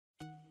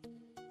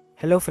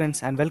Hello friends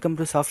and welcome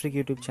to Softrick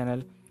YouTube channel.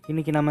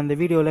 இன்னைக்கு நம்ம இந்த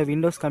வீடியோல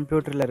Windows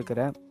கம்ப்யூட்டர்ல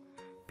இருக்கிற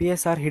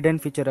PSR hidden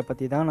feature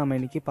பத்தி தான் நாம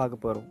இன்னைக்கு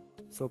பார்க்க போறோம்.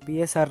 So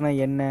PSR னா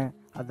என்ன?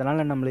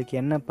 அதனால நமக்கு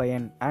என்ன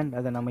பயன் and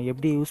அதை நம்ம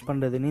எப்படி யூஸ்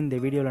பண்றதுன்னு இந்த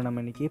வீடியோல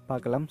நம்ம இன்னைக்கு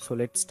பார்க்கலாம். So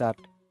let's start.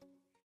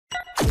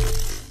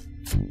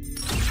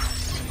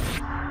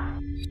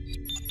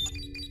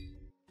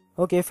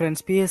 Okay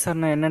friends, PSR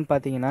னா என்னன்னு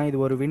பாத்தீங்கன்னா இது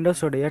ஒரு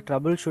Windows உடைய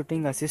trouble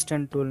shooting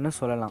assistant tool னு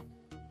சொல்லலாம்.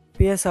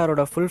 PSR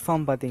ஓட full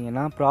form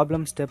பாத்தீங்கன்னா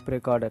problem step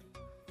recorder.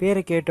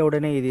 பேரை கேட்ட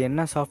உடனே இது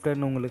என்ன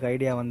சாஃப்ட்வேர்னு உங்களுக்கு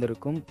ஐடியா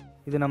வந்திருக்கும்.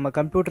 இது நம்ம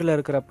கம்ப்யூட்டரில்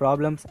இருக்கிற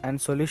ப்ராப்ளம்ஸ் அண்ட்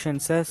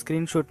சொல்யூஷன்ஸை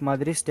ஸ்க்ரீன்ஷாட்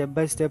மாதிரி ஸ்டெப்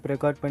பை ஸ்டெப்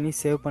ரெக்கார்ட் பண்ணி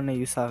சேவ் பண்ண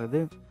யூஸ் ஆகுது.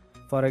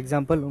 ஃபார்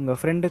எக்ஸாம்பிள் உங்கள்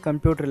ஃப்ரெண்டு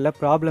கம்ப்யூட்டரில்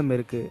ப்ராப்ளம்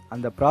இருக்குது,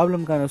 அந்த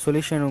ப்ராப்ளம்க்கான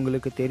சொல்யூஷன்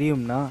உங்களுக்கு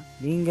தெரியும்னா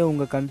நீங்கள்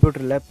உங்கள்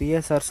கம்ப்யூட்டரில்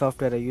PSR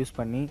சாஃப்ட்வேரை யூஸ்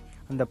பண்ணி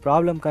அந்த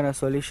ப்ராப்ளம்க்கான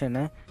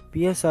சொல்யூஷனை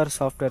PSR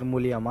சாஃப்ட்வேர்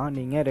மூலியமாக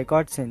நீங்கள்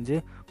ரெக்கார்ட் செஞ்சு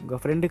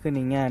உங்கள் ஃப்ரெண்டுக்கு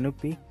நீங்கள்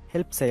அனுப்பி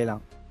ஹெல்ப்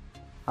செய்யலாம்.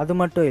 அது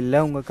மட்டும் இல்லை,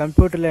 உங்கள்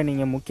கம்ப்யூட்டரில்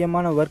நீங்கள்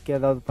முக்கியமான ஒர்க்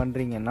ஏதாவது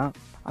பண்ணுறீங்கன்னா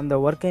அந்த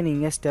ஒர்க்கை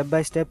நீங்கள் step by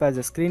step as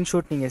a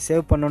screenshot நீங்கள்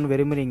சேவ் பண்ணணும்னு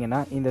விரும்புகிறீங்கன்னா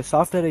இந்த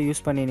சாஃப்ட்வேரை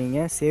யூஸ் பண்ணி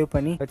நீங்கள் சேவ்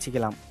பண்ணி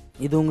வச்சுக்கலாம்.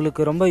 இது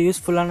உங்களுக்கு ரொம்ப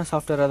யூஸ்ஃபுல்லான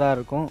சாஃப்ட்வேராக தான்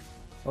இருக்கும்.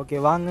 ஓகே,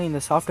 வாங்க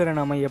இந்த சாஃப்ட்வேரை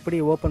நம்ம எப்படி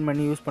ஓப்பன்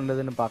பண்ணி யூஸ்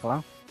பண்ணுறதுன்னு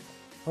பார்க்கலாம்.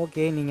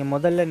 ஓகே,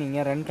 முதல்ல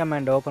நீங்கள் ரன்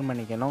கமாண்டை ஓப்பன்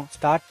பண்ணிக்கணும்.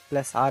 ஸ்டார்ட்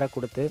ப்ளஸ் ஆரை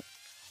கொடுத்து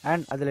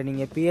அண்ட் அதில்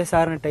நீங்கள்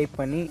PSRனு டைப்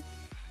பண்ணி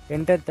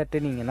என்டர்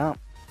தட்டுனீங்கன்னா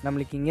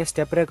நம்மளுக்கு இங்கே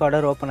ஸ்டெப்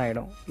ரெக்கார்டர் ஓப்பன்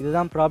ஆகிடும்.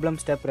 இதுதான் ப்ராப்ளம்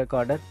ஸ்டெப்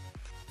ரெக்கார்டர்.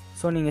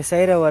 ஸோ நீங்கள்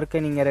செய்கிற ஒர்க்கை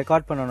நீங்கள்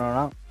ரெக்கார்ட்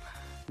பண்ணணும்னா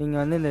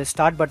நீங்கள் இந்த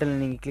ஸ்டார்ட் பட்டனில்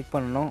நீங்கள் கிளிக்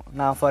பண்ணணும்.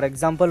 நான் ஃபார்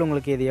எக்ஸாம்பிள்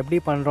உங்களுக்கு இது எப்படி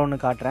பண்ணுறோன்னு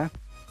காட்டுறேன்.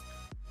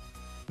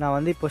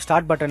 நான் இப்போ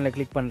ஸ்டார்ட் பட்டனில்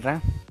கிளிக் பண்ணுறேன்.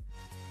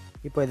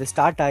 இப்போ இது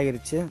ஸ்டார்ட்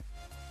ஆகிருச்சு.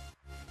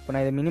 இப்போ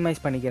நான் இதை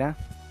மினிமைஸ் பண்ணிக்கிறேன்.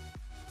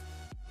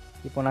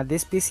 இப்போ நான்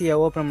திஸ் பிசியை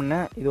ஓப்பன்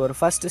பண்ணேன். இது ஒரு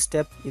ஃபஸ்ட்டு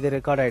ஸ்டெப், இது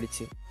ரெக்கார்ட்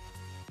ஆகிடுச்சு.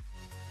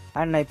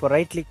 அண்ட் நான் இப்போ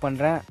ரைட் கிளிக்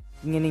பண்ணுறேன்.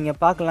 இங்கே நீங்கள்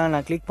பார்க்கலாம்,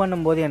 நான் கிளிக்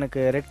பண்ணும்போது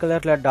எனக்கு ரெட்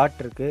கலரில்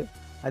டாட் இருக்குது.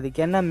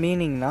 அதுக்கு என்ன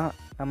மீனிங்னா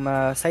நம்ம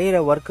செய்கிற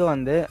ஒர்க்கு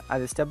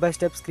அது ஸ்டெப் பை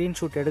ஸ்டெப்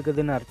ஸ்க்ரீன்ஷாட்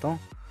எடுக்குதுன்னு அர்த்தம்.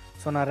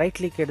 ஸோ நான் ரைட்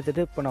கிளிக்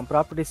எடுத்துகிட்டு இப்போ நான்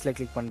ப்ராப்பர்ட்டிஸில்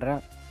கிளிக் பண்ணுறேன்.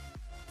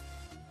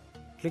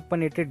 கிளிக்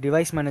பண்ணிவிட்டு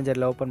டிவைஸ்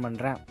மேனேஜரில் ஓப்பன்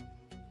பண்ணுறேன்.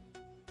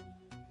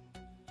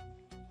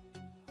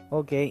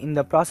 ஓகே,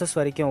 இந்த ப்ராசஸ்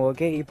வரைக்கும்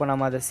ஓகே. இப்போ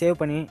நம்ம அதை சேவ்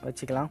பண்ணி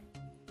வச்சுக்கலாம்.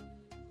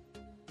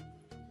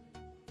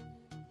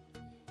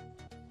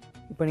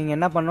 இப்போ நீங்கள்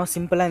என்ன பண்ணணும்,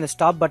 சிம்பிளாக இந்த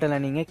ஸ்டாப் பட்டனை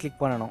நீங்கள்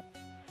கிளிக் பண்ணணும்.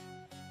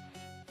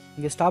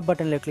 இங்கே ஸ்டாப்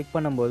பட்டனில் கிளிக்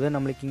பண்ணும்போது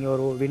நம்மளுக்கு இங்கே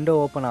ஒரு விண்டோ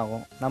ஓப்பன்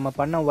ஆகும். நம்ம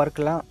பண்ண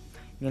ஒர்க்கெலாம்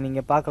இங்கே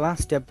நீங்கள் பார்க்கலாம்.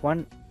 ஸ்டெப்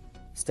 1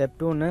 ஸ்டெப்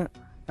 2ன்னு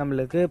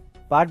நம்மளுக்கு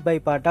பார்ட் பை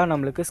பார்ட்டாக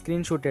நம்மளுக்கு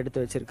ஸ்க்ரீன்ஷாட்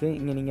எடுத்து வச்சுருக்கு.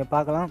 இங்கே நீங்கள்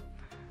பார்க்கலாம்,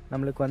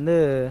 நம்மளுக்கு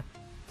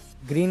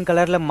க்ரீன்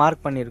கலரில்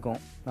மார்க் பண்ணியிருக்கோம்.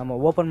 நம்ம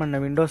ஓப்பன் பண்ண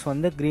விண்டோஸ்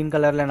க்ரீன்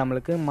கலரில்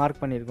நம்மளுக்கு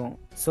மார்க் பண்ணியிருக்கோம்.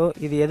 ஸோ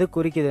இது எது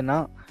குறிக்குதுன்னா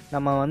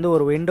நம்ம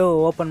ஒரு விண்டோ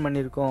ஓப்பன்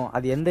பண்ணியிருக்கோம்,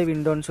 அது எந்த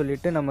விண்டோன்னு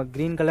சொல்லிட்டு நம்ம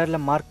க்ரீன்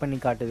கலரில் மார்க் பண்ணி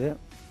காட்டுது.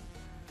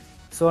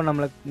 ஸோ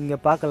நம்மளுக்கு இங்கே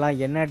பார்க்கலாம்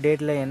என்ன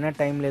டேட்டில் என்ன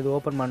டைமில் இது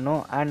ஓப்பன்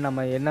பண்ணோம் அண்ட்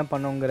நம்ம என்ன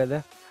பண்ணோங்கிறத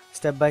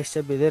ஸ்டெப் பை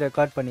ஸ்டெப் இது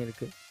ரெக்கார்ட்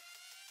பண்ணியிருக்கு.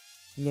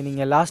 இங்கே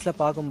நீங்கள் லாஸ்ட்டில்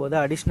பார்க்கும்போது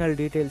அடிஷ்னல்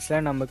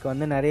டீட்டெயில்ஸில்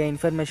நமக்கு நிறைய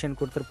இன்ஃபர்மேஷன்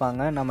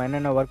கொடுத்துருப்பாங்க, நம்ம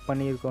என்னென்ன ஒர்க்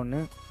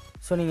பண்ணியிருக்கோன்னு.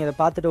 ஸோ நீங்கள் இதை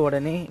பார்த்துட்டு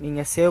உடனே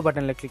நீங்கள் சேவ்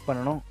பட்டனில் கிளிக்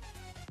பண்ணணும்.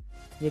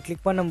 இங்கே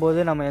கிளிக் பண்ணும்போது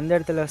நம்ம எந்த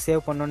இடத்துல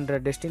சேவ் பண்ணணுன்ற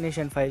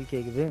டெஸ்டினேஷன் ஃபைல்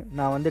கேட்குது.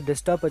 நான்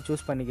டெஸ்க்டாப்பை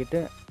சூஸ்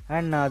பண்ணிக்கிட்டு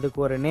அண்ட் நான்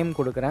அதுக்கு ஒரு நேம்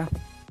கொடுக்குறேன்.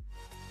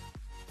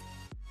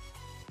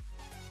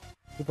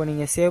 இப்போ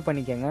நீங்கள் சேவ்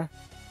பண்ணிக்கோங்க,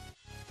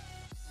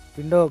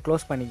 விண்டோவை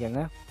க்ளோஸ்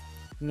பண்ணிக்கோங்க.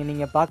 இங்கே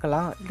நீங்கள்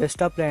பார்க்கலாம்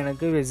டெஸ்க்டாப்பில்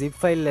எனக்கு ஜிப்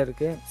ஃபைலில்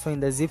இருக்குது. ஸோ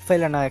இந்த ஜிப்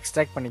ஃபைலை நான்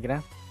எக்ஸ்ட்ராக்ட்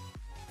பண்ணிக்கிறேன்.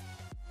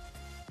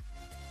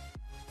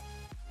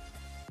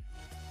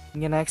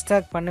 இங்கே நான்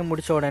எக்ஸ்ட்ராக்ட் பண்ணி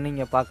முடித்த உடனே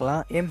நீங்கள்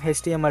பார்க்கலாம்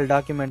HTML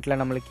டாக்குமெண்ட்டில்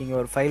நம்மளுக்கு இங்கே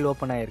ஒரு ஃபைல்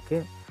ஓப்பன் ஆகிருக்கு.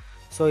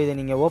 ஸோ இதை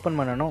நீங்கள் ஓப்பன்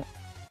பண்ணணும்.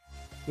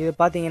 இது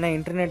பார்த்தீங்கன்னா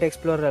இன்டர்நெட்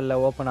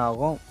எக்ஸ்ப்ளோரரில் ஓப்பன்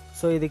ஆகும்.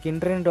 ஸோ இதுக்கு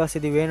இன்டர்நெட்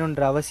வசதி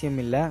வேணுன்ற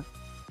அவசியம் இல்லை.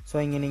 ஸோ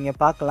இங்கே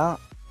நீங்கள் பார்க்கலாம்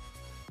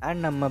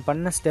அண்ட் நம்ம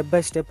பண்ண ஸ்டெப்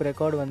பை ஸ்டெப்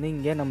ரெக்கார்டு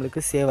இங்கே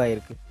நம்மளுக்கு சேவ்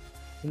ஆகிருக்கு.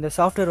 இந்த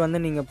சாஃப்ட்வேர்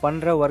நீங்கள்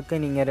பண்ணுற ஒர்க்கை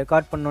நீங்கள்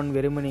ரெக்கார்ட் பண்ணணுன்னு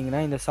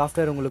விரும்புனீங்கன்னா இந்த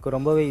சாஃப்ட்வேர் உங்களுக்கு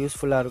ரொம்பவே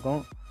யூஸ்ஃபுல்லாக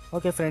இருக்கும்.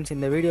 ஓகே ஃப்ரெண்ட்ஸ்,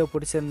 இந்த வீடியோ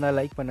பிடிச்சிருந்தால்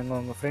லைக் பண்ணுங்கள்,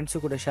 உங்கள்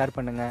ஃப்ரெண்ட்ஸு கூட ஷேர்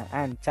பண்ணுங்கள்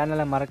அண்ட்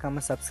சேனலை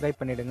மறக்காமல் சப்ஸ்கிரைப்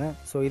பண்ணிவிடுங்க.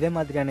 ஸோ இதே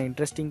மாதிரியான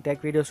இன்ட்ரெஸ்டிங்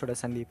டெக் வீடியோஸோட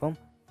சந்திப்போம்.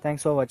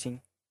 தேங்க்ஸ் ஃபார் வாட்சிங்.